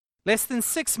Less than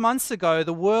 6 months ago,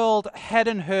 the world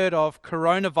hadn't heard of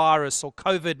coronavirus or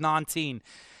COVID-19.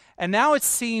 And now it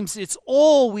seems it's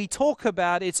all we talk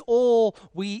about, it's all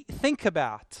we think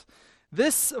about.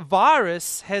 This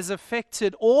virus has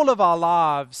affected all of our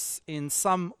lives in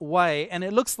some way, and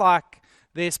it looks like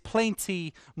there's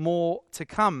plenty more to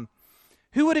come.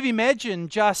 Who would have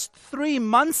imagined just 3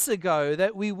 months ago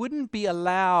that we wouldn't be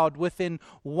allowed within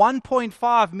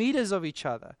 1.5 meters of each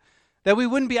other? That we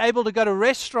wouldn't be able to go to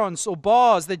restaurants or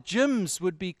bars, that gyms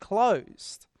would be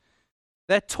closed,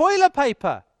 that toilet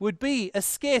paper would be a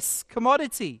scarce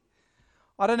commodity.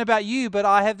 I don't know about you, but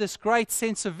I have this great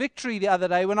sense of victory the other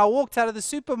day when I walked out of the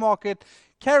supermarket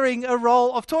carrying a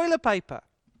roll of toilet paper.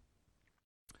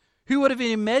 Who would have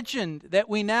imagined that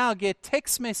we now get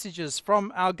text messages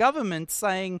from our government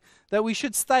saying that we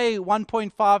should stay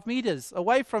 1.5 meters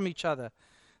away from each other?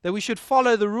 That we should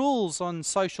follow the rules on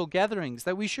social gatherings,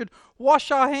 that we should wash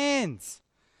our hands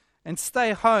and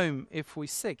stay home if we're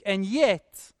sick. And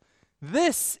yet,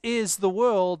 this is the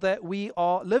world that we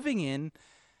are living in,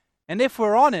 and if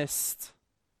we're honest,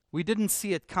 we didn't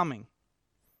see it coming.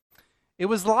 It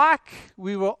was like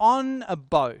we were on a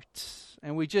boat,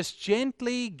 and we're just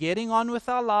gently getting on with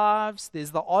our lives.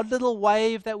 There's the odd little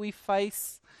wave that we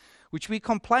face, which we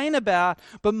complain about,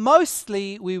 but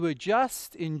mostly we were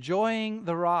just enjoying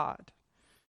the ride.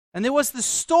 And there was the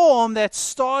storm that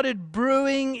started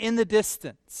brewing in the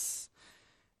distance.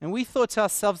 And we thought to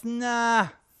ourselves, nah,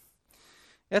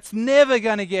 that's never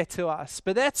going to get to us.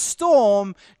 But that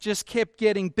storm just kept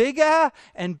getting bigger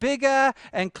and bigger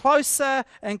and closer,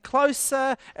 and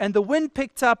the wind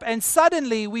picked up, and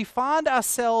suddenly we find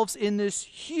ourselves in this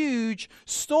huge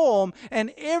storm,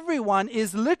 and everyone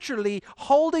is literally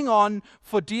holding on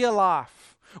for dear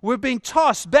life. We're being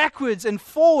tossed backwards and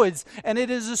forwards, and it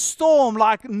is a storm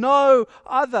like no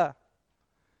other.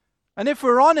 And if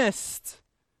we're honest,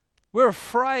 we're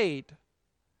afraid.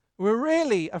 We're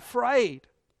really afraid.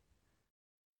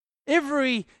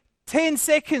 Every 10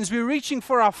 seconds, we're reaching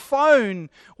for our phone.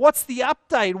 What's the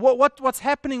update? What's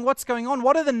happening? What's going on?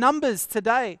 What are the numbers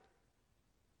today?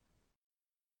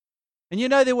 And you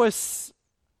know, there was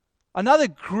another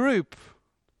group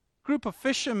of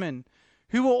fishermen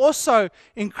who were also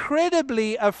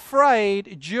incredibly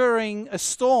afraid during a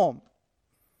storm.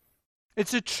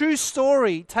 It's a true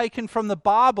story taken from the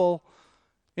Bible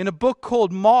in a book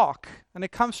called Mark, and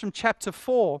it comes from chapter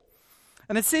 4.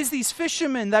 And it says these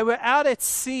fishermen, they were out at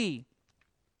sea,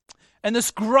 and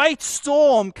this great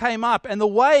storm came up, and the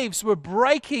waves were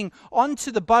breaking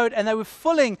onto the boat, and they were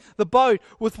filling the boat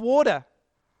with water.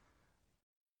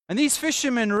 And these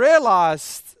fishermen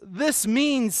realized this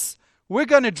means we're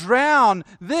going to drown.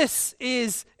 This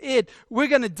is it. We're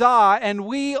going to die, and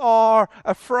we are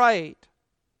afraid.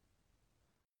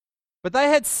 But they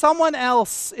had someone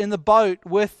else in the boat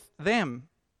with them.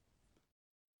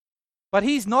 But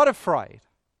he's not afraid.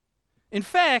 In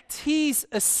fact, he's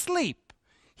asleep.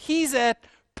 He's at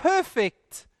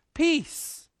perfect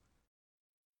peace.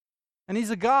 And he's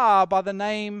a guy by the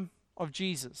name of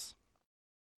Jesus.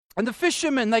 And the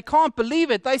fishermen, they can't believe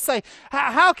it. They say,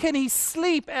 how can he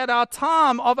sleep at our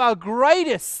time of our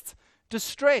greatest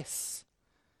distress?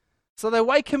 So they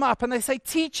wake him up and they say,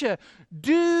 "Teacher,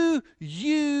 do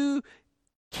you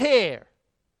care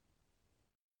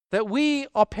that we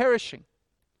are perishing?"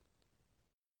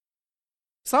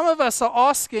 Some of us are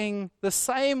asking the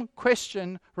same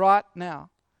question right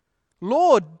now.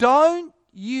 Lord, don't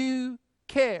you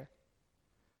care?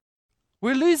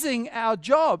 We're losing our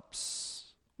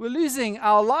jobs. We're losing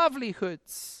our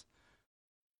livelihoods.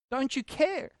 Don't you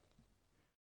care?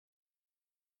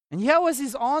 And here was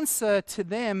his answer to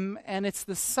them, and it's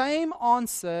the same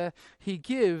answer he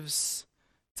gives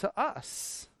to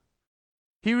us.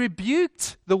 He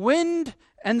rebuked the wind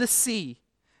and the sea.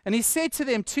 And he said to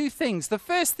them two things. The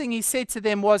first thing he said to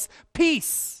them was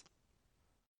peace.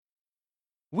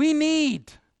 We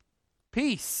need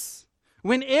peace.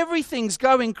 When everything's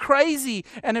going crazy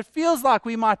and it feels like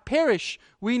we might perish,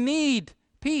 we need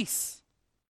peace.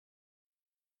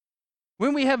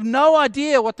 When we have no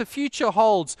idea what the future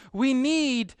holds, we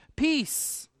need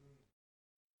peace.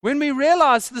 When we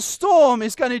realize the storm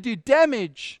is going to do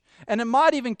damage and it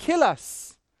might even kill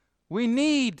us, we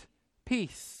need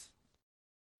peace.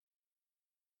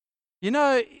 You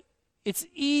know, it's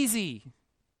easy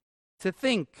to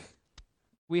think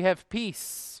we have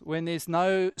peace when there's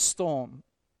no storm.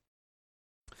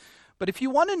 But if you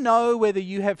want to know whether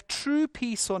you have true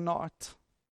peace or not,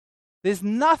 there's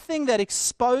nothing that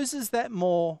exposes that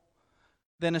more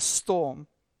than a storm.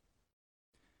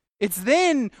 It's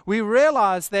then we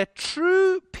realize that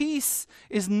true peace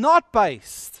is not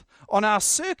based on our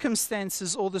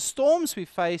circumstances or the storms we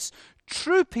face,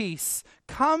 true peace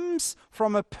comes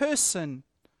from a person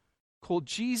called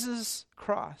Jesus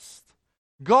Christ.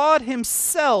 God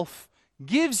Himself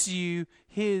gives you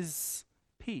His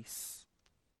peace.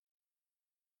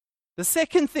 The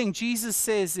second thing Jesus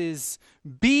says is,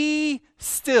 be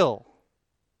still.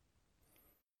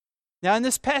 Now, in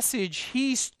this passage,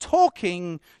 He's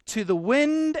talking to the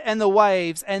wind and the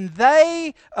waves, and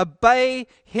they obey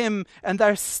Him, and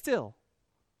they're still.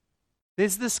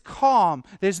 There's this calm.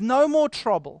 There's no more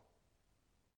trouble.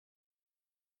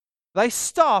 They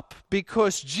stop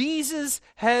because Jesus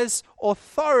has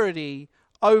authority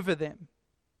over them.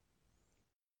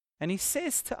 And He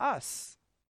says to us,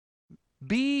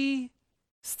 be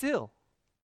still.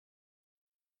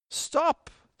 Stop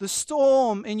the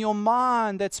storm in your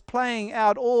mind that's playing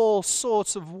out all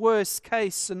sorts of worst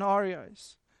case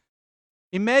scenarios.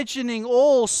 Imagining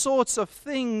all sorts of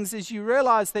things as you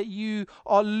realize that you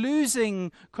are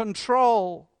losing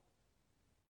control.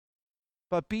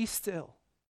 But be still.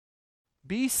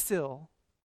 Be still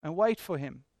and wait for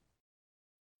Him.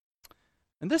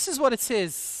 And this is what it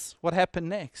says, what happened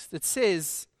next. It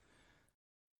says,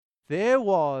 there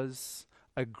was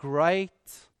a great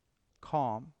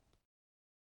calm.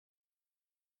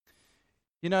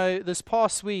 You know, this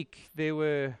past week, there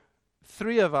were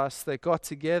 3 of us that got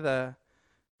together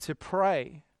to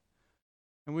pray.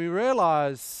 And we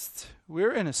realized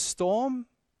we're in a storm.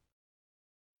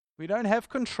 We don't have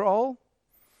control.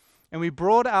 And we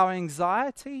brought our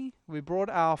anxiety, we brought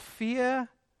our fear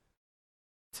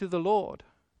to the Lord.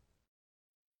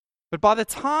 But by the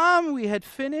time we had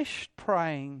finished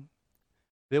praying,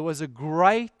 there was a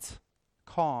great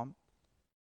calm.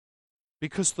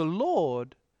 Because the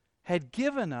Lord had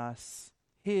given us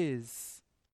His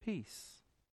peace.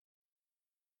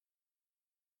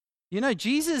 You know,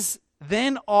 Jesus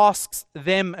then asks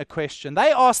them a question.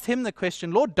 They asked Him the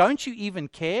question, Lord, don't you even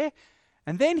care?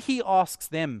 And then He asks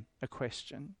them a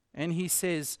question. And He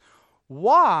says,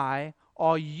 why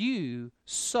are you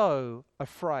so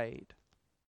afraid?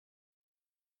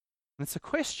 And it's a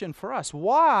question for us.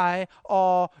 Why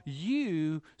are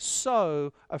you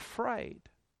so afraid?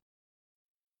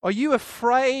 Are you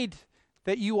afraid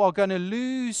that you are going to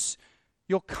lose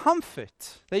your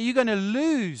comfort? That you're going to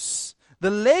lose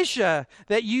the leisure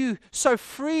that you so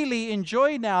freely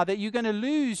enjoy now? That you're going to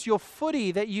lose your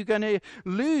footy? That you're going to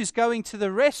lose going to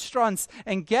the restaurants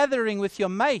and gathering with your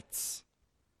mates?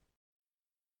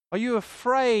 Are you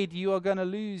afraid you are going to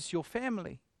lose your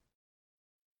family?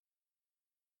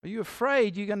 Are you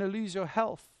afraid you're going to lose your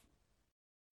health?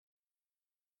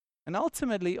 And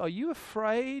ultimately, are you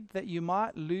afraid that you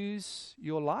might lose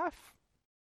your life?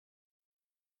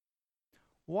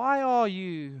 Why are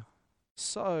you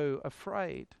so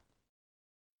afraid?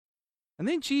 And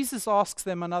then Jesus asks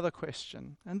them another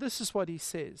question, and this is what He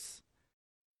says.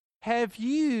 Have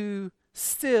you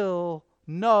still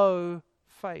no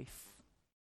faith?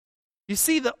 You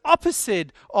see, the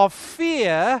opposite of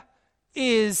fear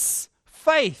is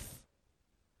faith.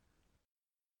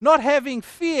 Not having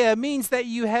fear means that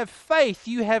you have faith,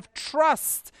 you have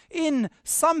trust in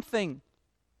something.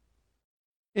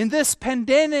 In this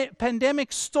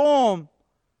pandemic storm,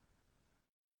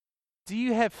 do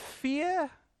you have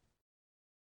fear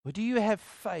or do you have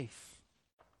faith?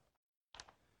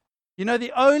 You know,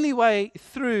 the only way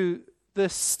through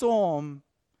this storm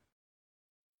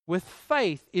with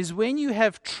faith is when you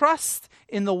have trust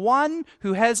in the one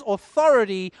who has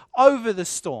authority over the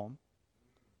storm.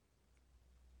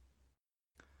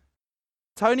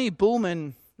 Tony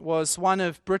Bullman was one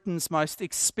of Britain's most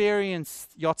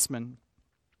experienced yachtsmen.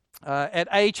 At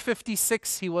age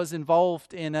 56, he was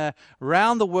involved in a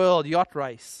round-the-world yacht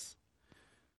race.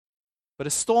 But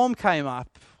a storm came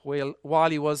up while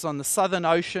he was on the Southern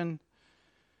Ocean,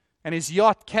 and his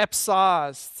yacht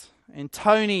capsized, and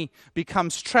Tony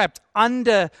becomes trapped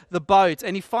under the boat,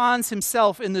 and he finds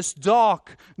himself in this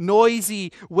dark,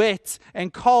 noisy, wet,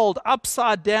 and cold,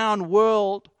 upside-down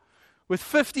world, with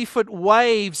 50-foot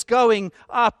waves going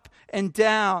up and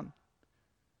down.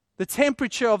 The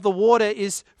temperature of the water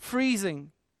is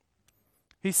freezing.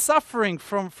 He's suffering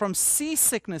from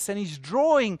seasickness, and he's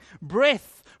drawing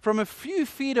breath from a few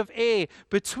feet of air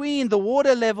between the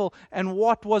water level and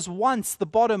what was once the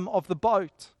bottom of the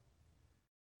boat.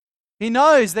 He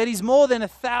knows that he's more than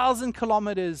 1,000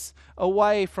 kilometers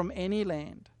away from any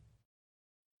land.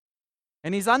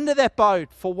 And he's under that boat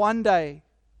for 1 day,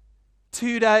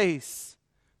 2 days,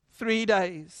 3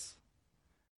 days.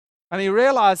 And he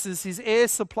realizes his air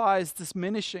supply is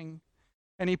diminishing.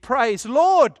 And he prays,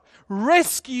 Lord,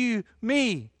 rescue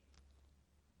me.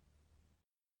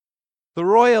 The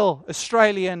Royal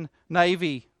Australian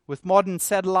Navy with modern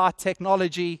satellite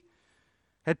technology,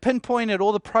 had pinpointed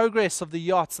all the progress of the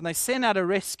yachts, and they sent out a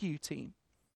rescue team.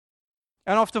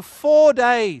 And after 4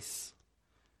 days,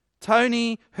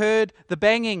 Tony heard the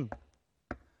banging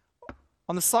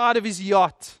on the side of his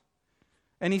yacht.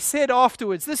 And he said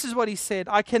afterwards, this is what he said: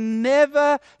 "I can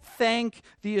never thank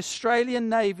the Australian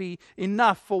Navy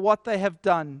enough for what they have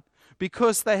done,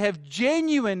 because they have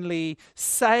genuinely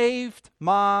saved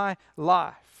my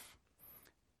life."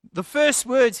 The first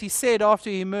words he said after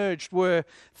he emerged were,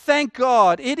 "Thank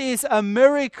God, it is a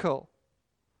miracle."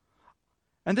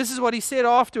 And this is what he said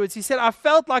afterwards. He said, "I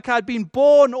felt like I'd been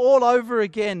born all over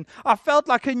again. I felt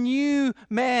like a new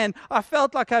man. I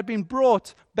felt like I'd been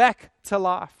brought back to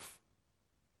life."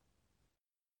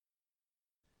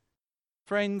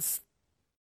 Friends,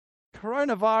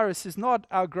 coronavirus is not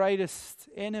our greatest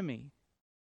enemy.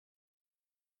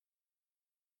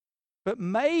 But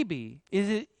maybe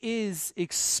it is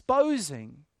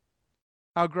exposing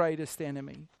our greatest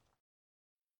enemy.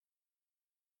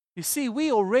 You see,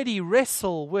 we already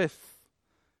wrestle with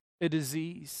a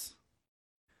disease.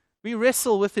 We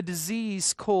wrestle with a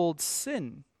disease called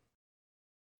sin.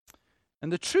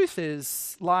 And the truth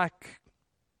is, like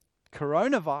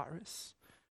coronavirus,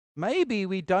 maybe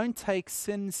we don't take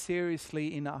sin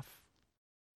seriously enough.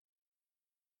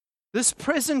 This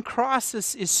present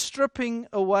crisis is stripping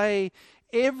away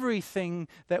everything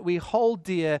that we hold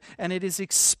dear, and it is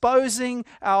exposing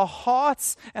our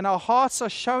hearts, and our hearts are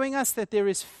showing us that there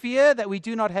is fear, that we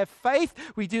do not have faith,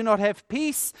 we do not have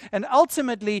peace, and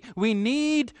ultimately we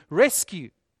need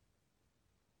rescue.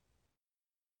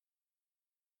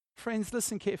 Friends,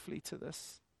 listen carefully to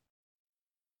this.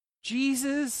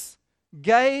 Jesus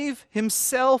gave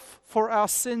himself for our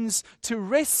sins to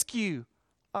rescue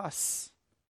us,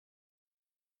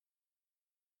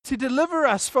 to deliver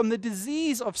us from the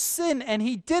disease of sin. And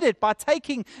he did it by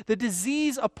taking the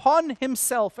disease upon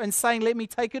himself and saying, "Let me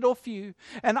take it off you,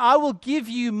 and I will give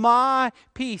you my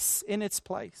peace in its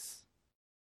place."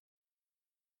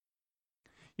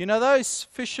 You know, those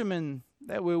fishermen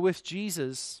that were with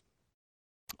Jesus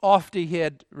after he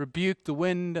had rebuked the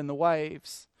wind and the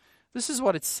waves, this is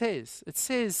what it says. It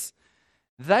says,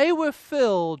 they were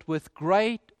filled with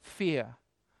great fear.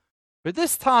 But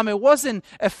this time it wasn't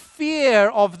a fear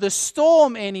of the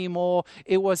storm anymore.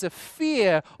 It was a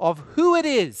fear of who it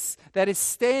is that is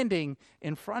standing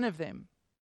in front of them.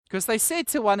 Because they said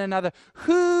to one another,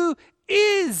 "Who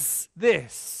is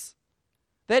this,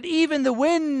 that even the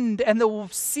wind and the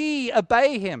sea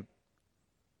obey him?"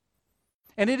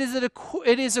 And it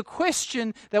is a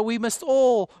question that we must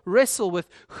all wrestle with.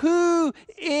 Who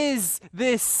is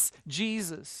this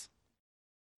Jesus?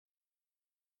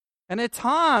 And at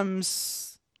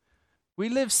times, we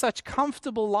live such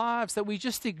comfortable lives that we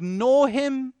just ignore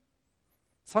him.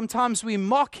 Sometimes we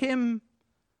mock him.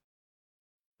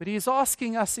 But he is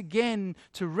asking us again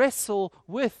to wrestle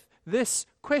with this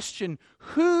question.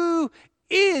 Who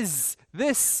is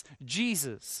this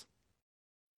Jesus?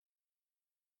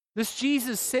 This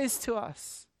Jesus says to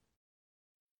us,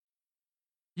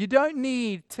 you don't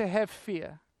need to have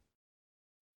fear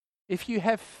if you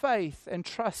have faith and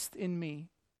trust in me.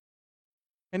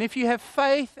 And if you have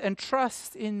faith and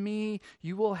trust in me,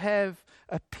 you will have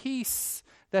a peace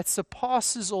that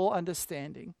surpasses all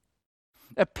understanding.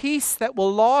 A peace that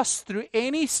will last through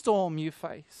any storm you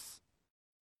face.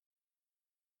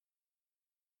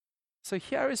 So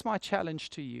here is my challenge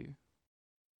to you.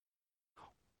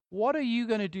 What are you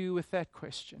going to do with that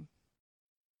question?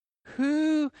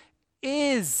 Who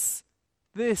is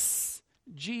this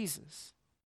Jesus?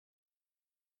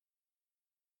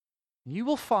 You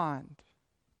will find,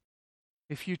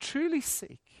 if you truly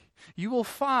seek, you will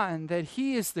find that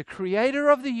he is the creator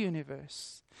of the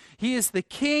universe. He is the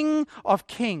King of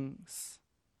kings.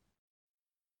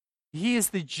 He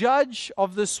is the judge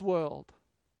of this world.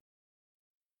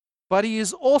 But he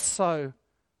is also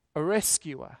a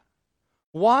rescuer.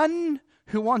 One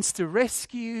who wants to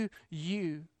rescue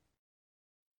you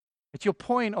at your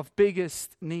point of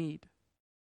biggest need.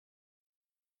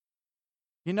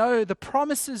 You know, the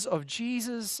promises of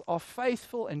Jesus are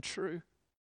faithful and true.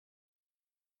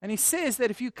 And he says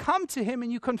that if you come to him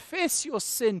and you confess your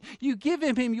sin, you give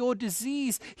him your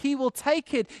disease, he will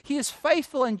take it. He is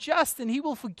faithful and just, and he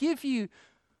will forgive you.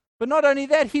 But not only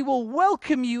that, he will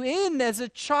welcome you in as a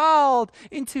child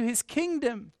into his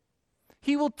kingdom.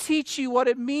 He will teach you what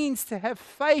it means to have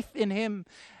faith in him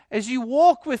as you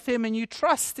walk with him and you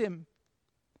trust him.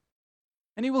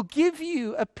 And he will give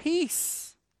you a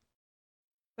peace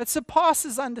that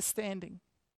surpasses understanding.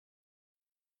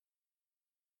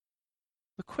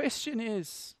 The question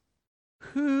is,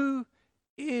 who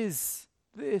is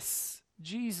this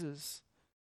Jesus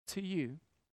to you.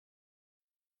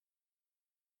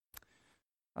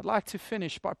 I'd like to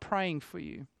finish by praying for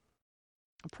you.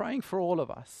 I'm praying for all of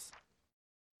us.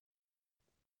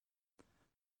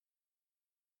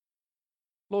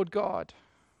 Lord God,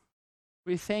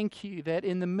 we thank you that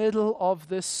in the middle of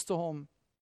this storm,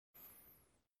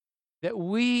 that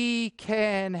we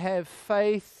can have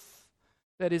faith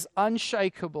that is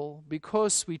unshakable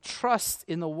because we trust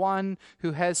in the one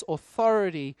who has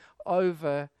authority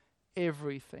over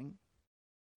everything.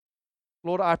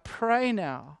 Lord, I pray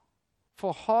now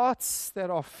for hearts that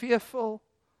are fearful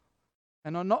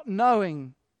and are not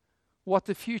knowing what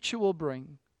the future will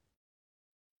bring.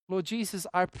 Lord Jesus,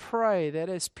 I pray that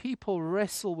as people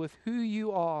wrestle with who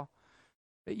you are,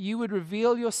 that you would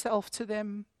reveal yourself to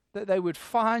them, that they would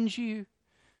find you,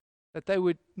 that they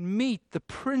would meet the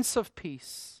Prince of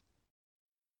Peace.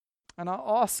 And I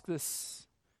ask this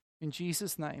in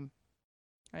Jesus' name.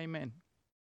 Amen.